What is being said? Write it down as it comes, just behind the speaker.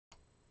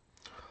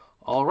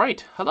All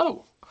right,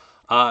 hello.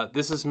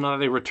 This is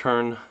not a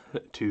return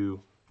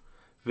to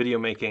video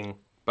making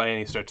by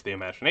any stretch of the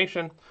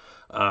imagination.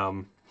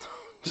 Um,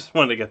 just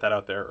wanted to get that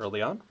out there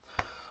early on.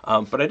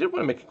 But I did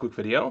want to make a quick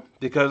video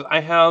because I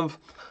have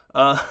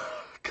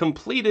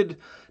completed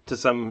to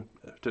some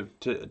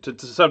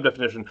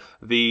definition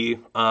the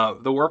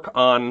work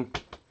on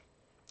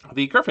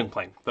the Kerfing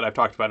plane that I've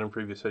talked about in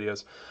previous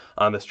videos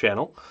on this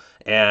channel.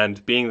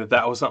 And being that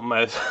that was something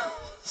I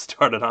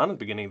started on at the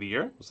beginning of the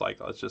year, it was like,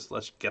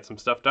 let's get some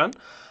stuff done.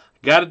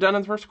 Got it done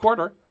in the first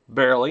quarter,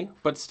 barely,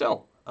 but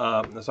still. So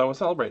I want to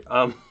celebrate.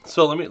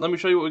 So let me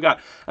show you what we got.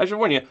 I should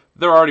warn you,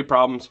 there are already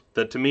problems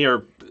that to me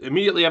are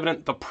immediately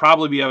evident. They'll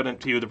probably be evident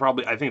to you.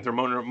 I think they're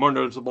more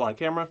noticeable on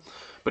camera.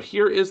 But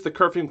here is the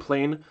Kerfing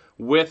plane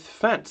with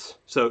fence.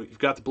 So you've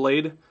got the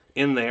blade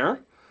in there,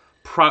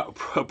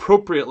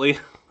 appropriately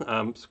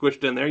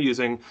squished in there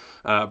using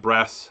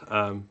brass.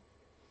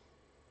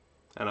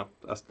 I don't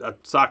know, a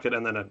socket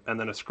and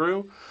then a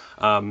screw.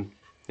 You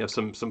have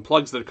some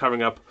plugs that are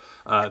covering up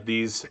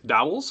these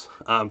dowels.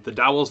 The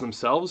dowels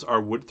themselves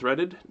are wood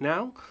threaded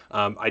now.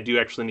 I do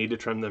actually need to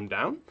trim them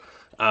down.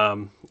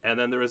 And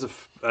then there is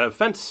a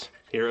fence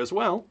here as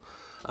well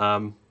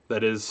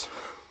that is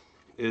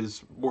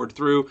bored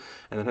through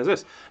and then has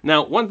this.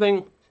 Now, one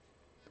thing,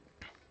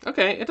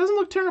 okay, it doesn't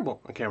look terrible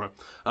on camera.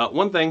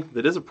 One thing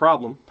that is a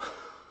problem,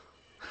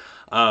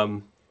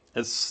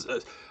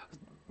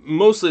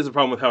 mostly is a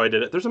problem with how I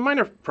did it. There's a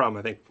minor problem,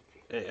 I think,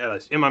 at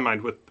least in my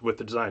mind, with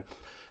the design.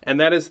 And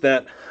that is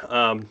that,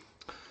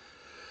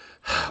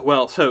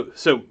 well, so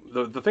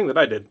the thing that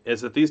I did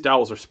is that these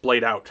dowels are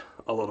splayed out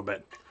a little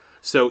bit.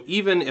 So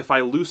even if I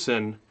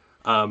loosen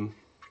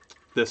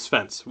this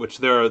fence, which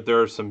there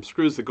are some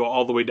screws that go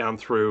all the way down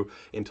through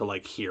into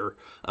like here.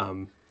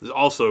 There's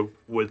also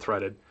wood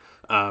threaded,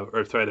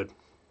 or threaded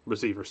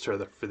receivers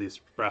for these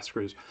brass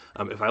screws.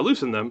 If I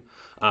loosen them,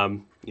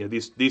 you know,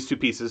 these two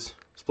pieces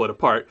split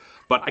apart,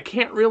 but I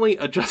can't really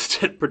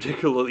adjust it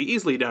particularly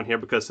easily down here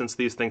because since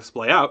these things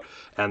splay out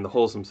and the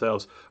holes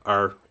themselves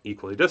are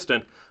equally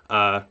distant,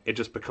 it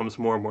just becomes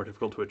more and more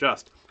difficult to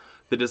adjust.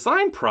 The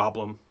design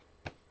problem,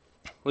 at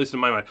least in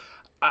my mind,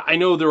 I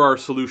know there are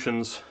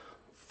solutions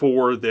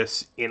for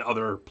this in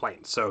other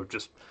planes, so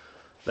just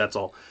that's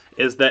all,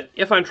 is that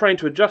if I'm trying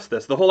to adjust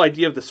this, the whole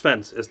idea of this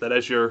fence is that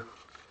as you're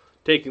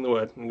taking the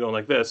wood and going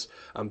like this,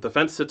 the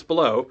fence sits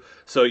below,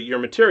 so your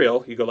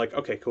material, you go like,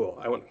 okay,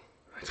 cool, I'm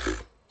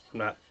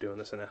not doing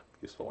this in a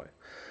useful way.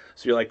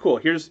 So you're like, cool,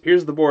 here's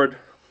the board.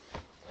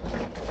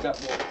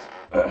 Got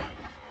boards.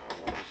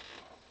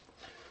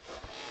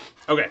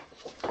 Okay,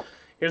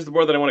 here's the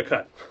board that I want to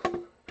cut.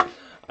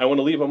 I want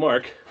to leave a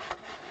mark,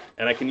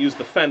 and I can use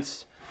the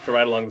fence to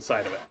ride along the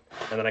side of it.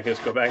 And then I can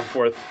just go back and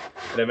forth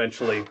and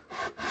eventually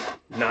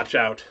notch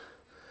out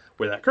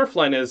where that kerf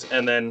line is,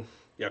 and then,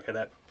 yeah,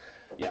 okay,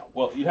 yeah,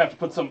 well, you'd have to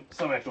put some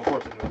actual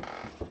force into it.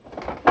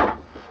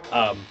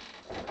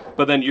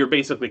 But then you're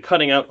basically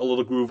cutting out a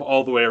little groove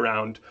all the way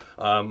around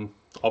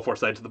all four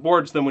sides of the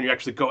board. So then when you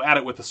actually go at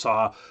it with the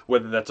saw,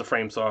 whether that's a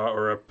frame saw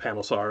or a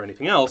panel saw or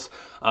anything else,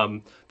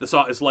 the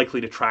saw is likely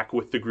to track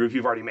with the groove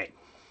you've already made.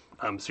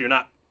 So you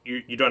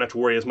don't have to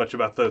worry as much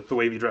about the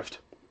wavy drift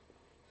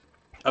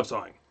of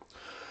sawing.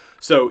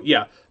 So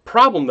yeah,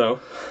 problem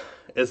though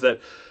is that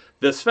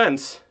this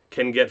fence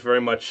can get very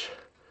much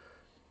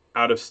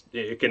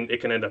it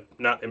can end up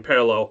not in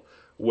parallel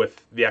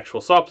with the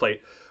actual saw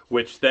plate,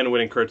 which then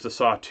would encourage the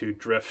saw to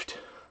drift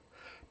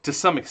to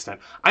some extent.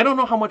 I don't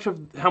know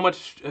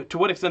to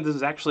what extent this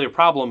is actually a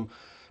problem,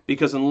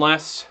 because as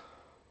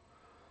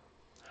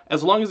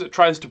long as it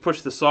tries to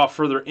push the saw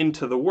further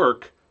into the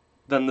work,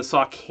 then the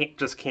saw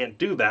just can't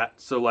do that.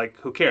 So like,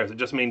 who cares? It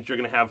just means you're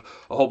going to have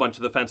a whole bunch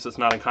of the fence that's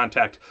not in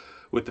contact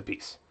with the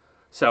piece.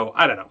 So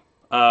I don't know.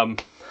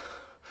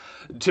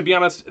 To be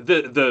honest,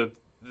 the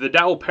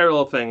dowel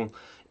parallel thing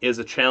is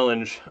a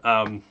challenge,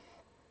 and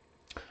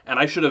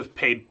I should have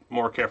paid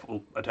more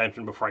careful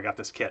attention before I got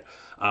this kit.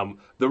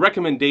 The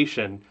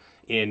recommendation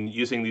in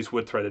using these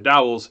wood threaded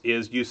dowels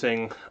is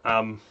using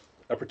a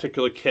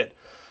particular kit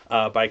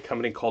by a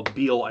company called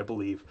Beal, I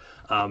believe,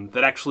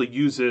 that actually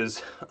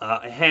uses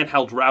a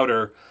handheld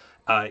router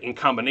in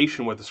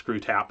combination with a screw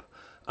tap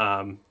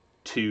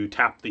to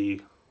tap the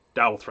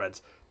dowel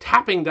threads.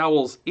 Tapping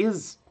dowels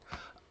is,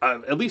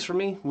 at least for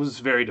me, was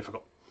very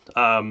difficult.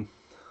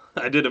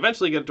 I did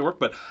eventually get it to work,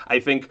 but I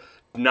think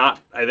I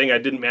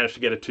didn't manage to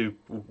get it to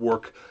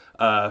work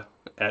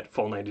at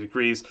full 90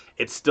 degrees.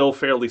 It's still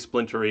fairly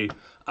splintery.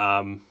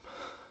 Part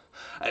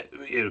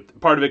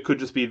of it could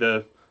just be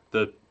the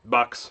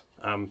box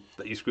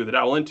that you screw the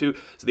dowel into.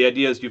 So the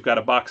idea is you've got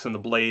a box in the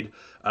blade.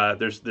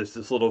 There's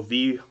this little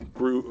V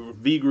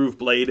groove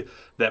blade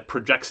that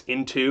projects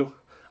into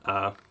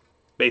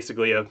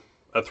basically a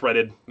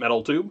threaded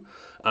metal tube.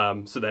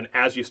 So then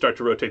as you start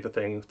to rotate the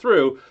thing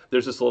through,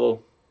 there's this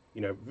little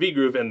V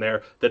groove in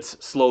there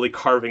that's slowly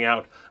carving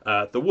out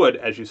the wood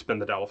as you spin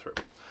the dowel through.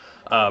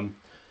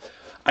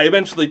 I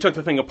eventually took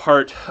the thing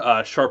apart,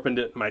 sharpened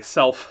it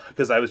myself,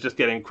 because I was just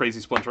getting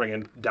crazy splintering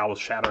and dowels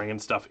shattering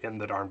and stuff in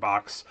the darn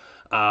box.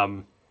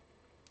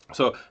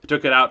 So I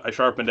took it out, I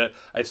sharpened it,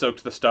 I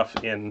soaked the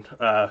stuff in,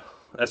 I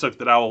soaked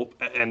the dowel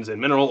ends in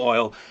mineral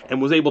oil,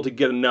 and was able to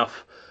get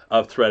enough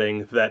of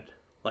threading that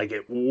like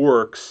it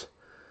works,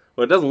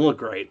 but it doesn't look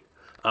great.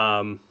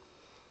 And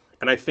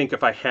I think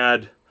if I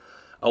had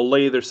a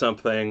lathe or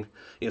something,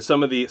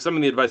 some of the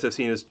advice I've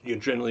seen is you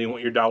generally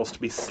want your dowels to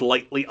be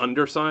slightly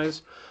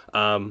undersized,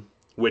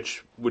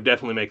 which would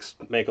definitely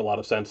make a lot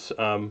of sense.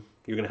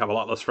 You're gonna have a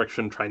lot less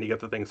friction trying to get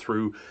the thing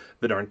through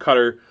the darn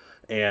cutter,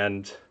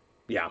 and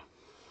yeah.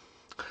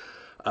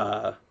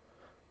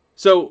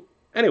 So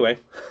anyway,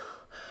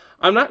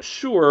 I'm not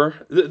sure.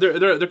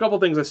 There are a couple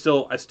things I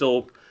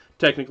still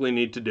technically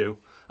need to do.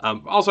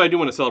 Also, I do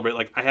want to celebrate.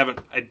 Like I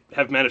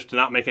have managed to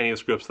not make any of the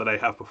scripts that I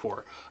have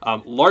before,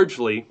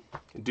 largely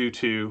due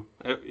to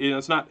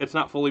it's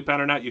not fully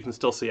patterned out. You can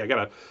still see I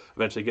gotta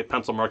eventually get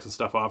pencil marks and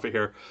stuff off of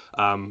here.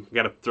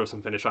 Gotta throw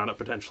some finish on it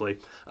potentially.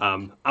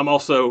 I'm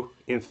also,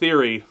 in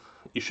theory,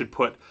 you should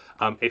put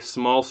a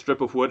small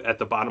strip of wood at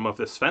the bottom of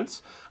this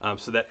fence,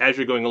 so that as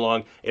you're going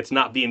along, it's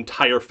not the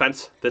entire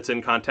fence that's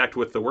in contact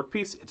with the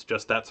workpiece, it's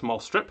just that small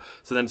strip,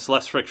 so then it's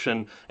less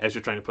friction as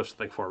you're trying to push the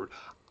thing forward.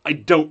 I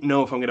don't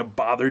know if I'm going to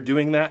bother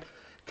doing that,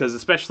 because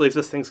especially if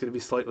this thing's going to be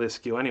slightly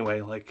askew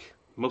anyway, like,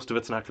 most of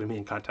it's not going to be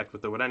in contact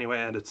with the wood anyway,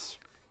 and it's,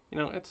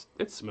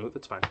 it's smooth,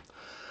 it's fine.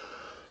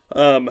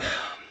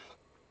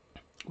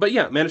 But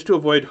yeah, managed to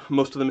avoid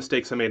most of the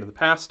mistakes I made in the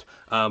past.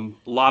 A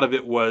lot of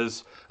it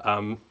was,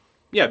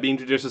 being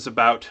judicious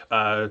about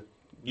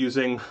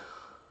using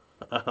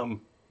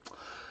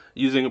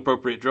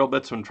appropriate drill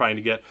bits when trying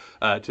to get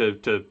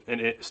to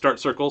start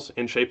circles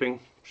in shaping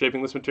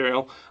this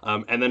material,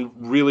 and then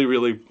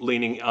really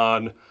leaning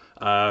on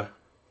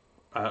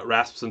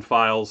rasps and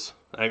files.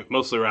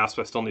 Mostly rasps.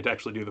 I still need to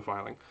actually do the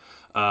filing,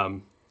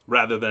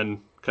 rather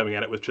than coming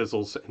at it with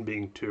chisels and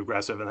being too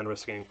aggressive and then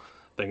risking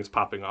things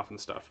popping off and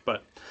stuff.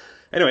 But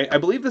anyway, I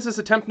believe this is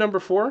attempt number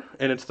 4,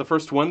 and it's the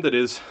first one that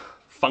is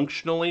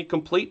functionally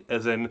complete,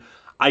 as in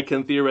I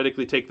can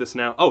theoretically take this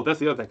now. Oh, that's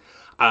the other thing.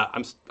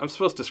 I'm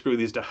supposed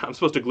to I'm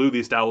supposed to glue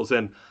these dowels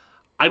in.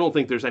 I don't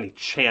think there's any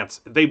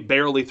chance. They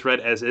barely thread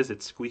as is.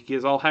 It's squeaky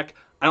as all heck.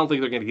 I don't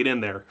think they're going to get in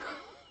there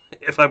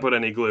if I put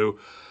any glue.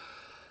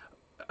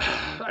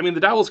 I mean, the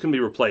dowels can be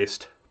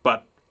replaced,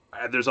 but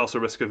there's also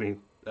risk of me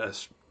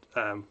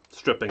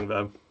stripping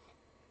the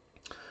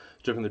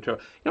material.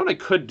 You know what I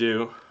could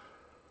do?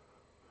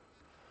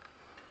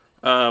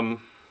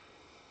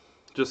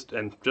 Just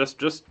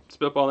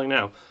spitballing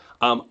now.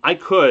 I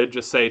could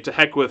just say to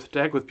heck with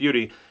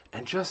beauty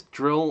and just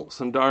drill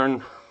some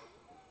darn.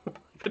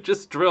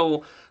 Just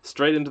drill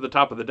straight into the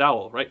top of the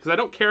dowel, right? Because I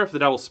don't care if the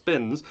dowel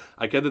spins.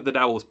 I care that the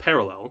dowel is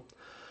parallel,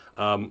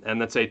 and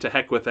let's say to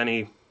heck with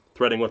any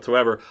threading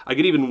whatsoever. I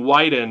could even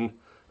widen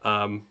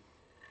the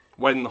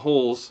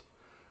holes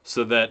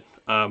so that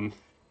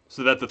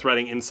the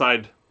threading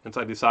inside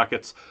these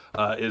sockets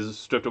is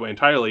stripped away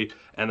entirely,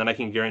 and then I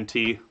can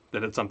guarantee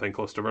that it's something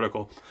close to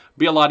vertical.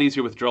 Be a lot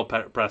easier with drill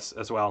press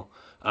as well,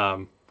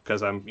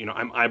 because I'm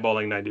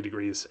eyeballing 90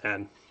 degrees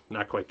and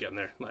not quite getting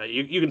there.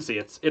 You can see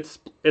it's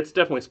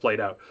definitely splayed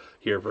out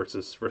here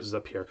versus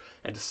up here,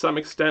 and to some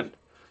extent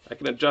I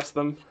can adjust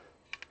them,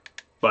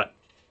 but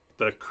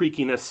the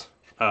creakiness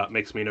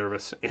makes me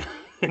nervous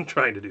in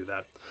trying to do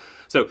that.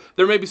 So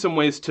there may be some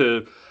ways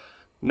to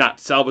not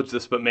salvage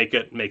this, but make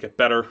it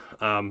better.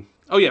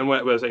 Oh yeah, and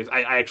what was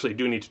I actually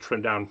do need to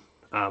trim down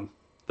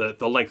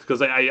the length,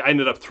 because I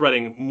ended up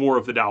threading more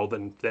of the dowel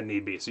than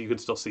need be. So you can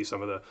still see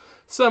some of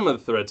the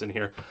threads in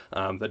here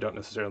that don't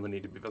necessarily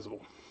need to be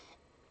visible.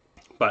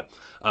 But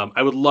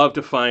I would love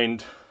to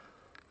find,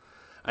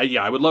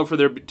 I would love for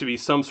there to be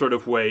some sort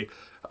of way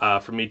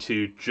for me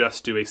to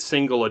just do a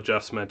single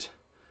adjustment.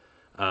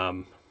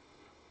 That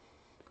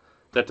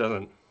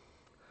doesn't,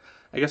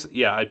 I guess,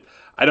 yeah,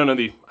 I don't know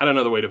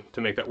the way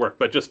to make that work,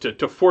 but just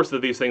to force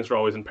that these things are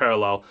always in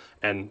parallel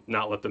and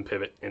not let them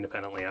pivot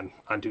independently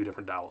on 2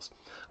 different dowels.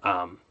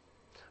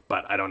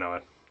 But I don't know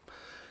it.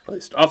 At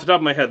least off the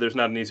top of my head, there's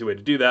not an easy way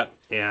to do that,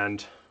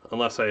 and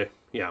unless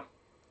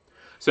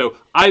So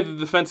either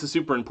the fence is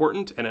super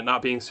important and it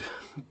not being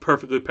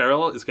perfectly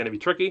parallel is going to be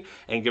tricky,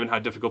 and given how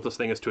difficult this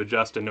thing is to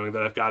adjust, and knowing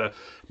that I've got to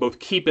both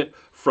keep it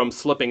from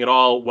slipping at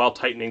all while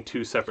tightening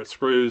 2 separate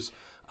screws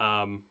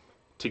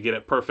to get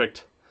it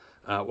perfect,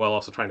 while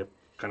also trying to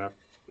kind of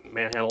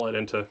manhandle it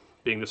into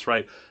being just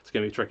right, it's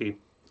going to be tricky.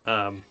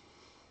 So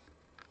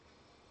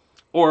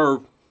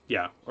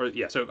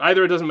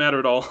either it doesn't matter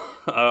at all,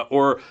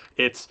 or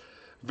it's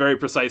very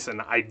precise,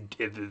 and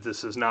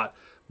this is not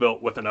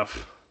built with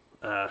enough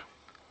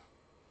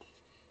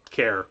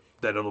care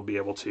that it'll be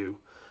able to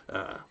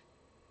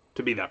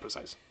be that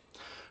precise.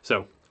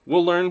 So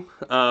we'll learn.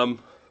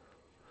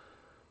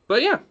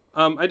 But yeah,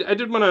 I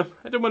did want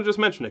to just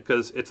mention it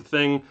because it's a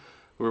thing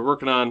we're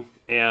working on,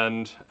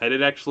 and I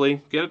did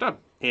actually get it done.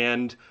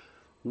 And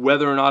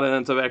whether or not it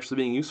ends up actually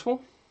being useful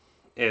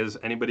is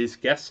anybody's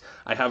guess.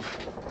 I have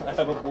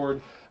a board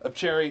of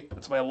cherry.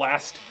 It's my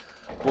last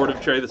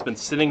boarded tray that's been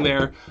sitting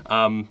there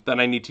that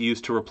I need to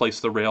use to replace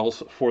the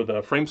rails for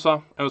the frame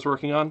saw I was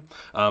working on.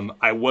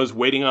 I was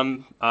waiting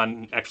on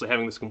actually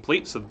having this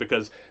complete, so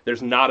because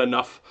there's not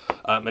enough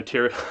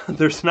material,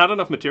 there's not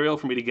enough material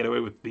for me to get away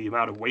with the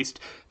amount of waste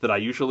that I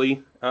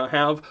usually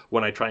have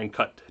when I try and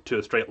cut to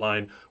a straight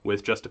line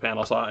with just a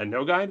panel saw and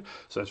no guide.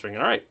 So I was thinking,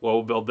 all right, well,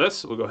 we'll build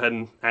this. We'll go ahead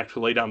and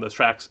actually lay down those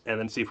tracks and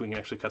then see if we can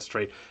actually cut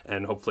straight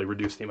and hopefully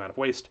reduce the amount of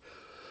waste.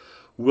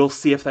 We'll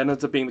see if that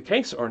ends up being the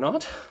case or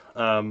not.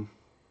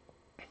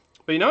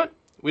 But you know what?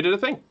 We did a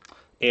thing.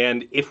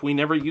 And if we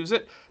never use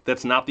it,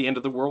 that's not the end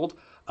of the world.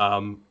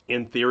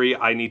 In theory,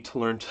 I need to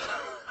learn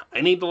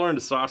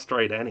to saw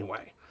straight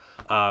anyway.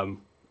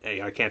 Hey,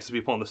 I can't just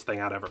be pulling this thing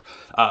out ever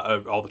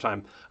all the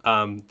time.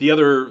 The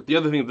other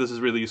thing that this is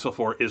really useful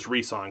for is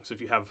resawing. So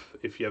if you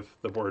have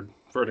the board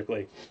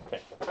vertically,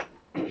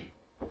 okay.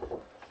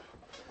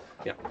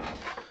 Yeah,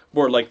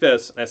 board like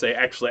this, and I say,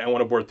 actually, I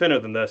want a board thinner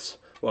than this.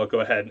 Well, go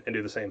ahead and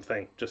do the same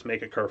thing. Just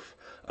make a kerf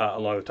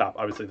along the top.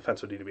 Obviously, the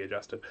fence would need to be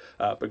adjusted,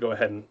 but go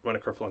ahead and run a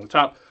kerf along the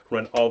top,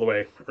 run all the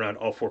way around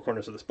all four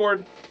corners of this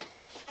board,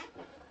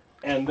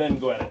 and then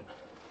go at it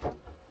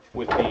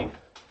with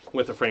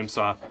the frame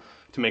saw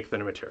to make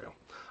thinner material.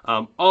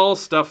 All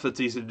stuff that's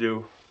easy to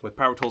do with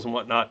power tools and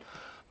whatnot,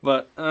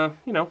 but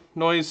you know,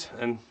 noise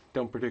and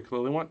don't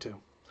particularly want to.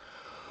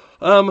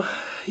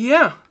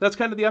 Yeah, that's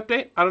kind of the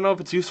update. I don't know if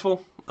it's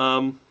useful,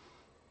 but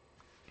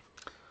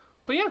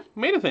yeah,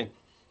 made a thing.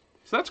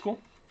 So that's cool.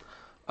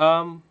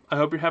 I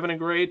hope you're having a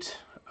great,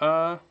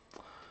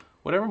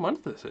 whatever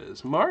month this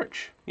is.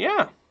 March.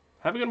 Yeah.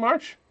 Have a good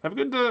March. Have a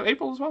good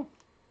April as well.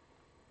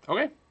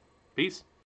 Okay. Peace.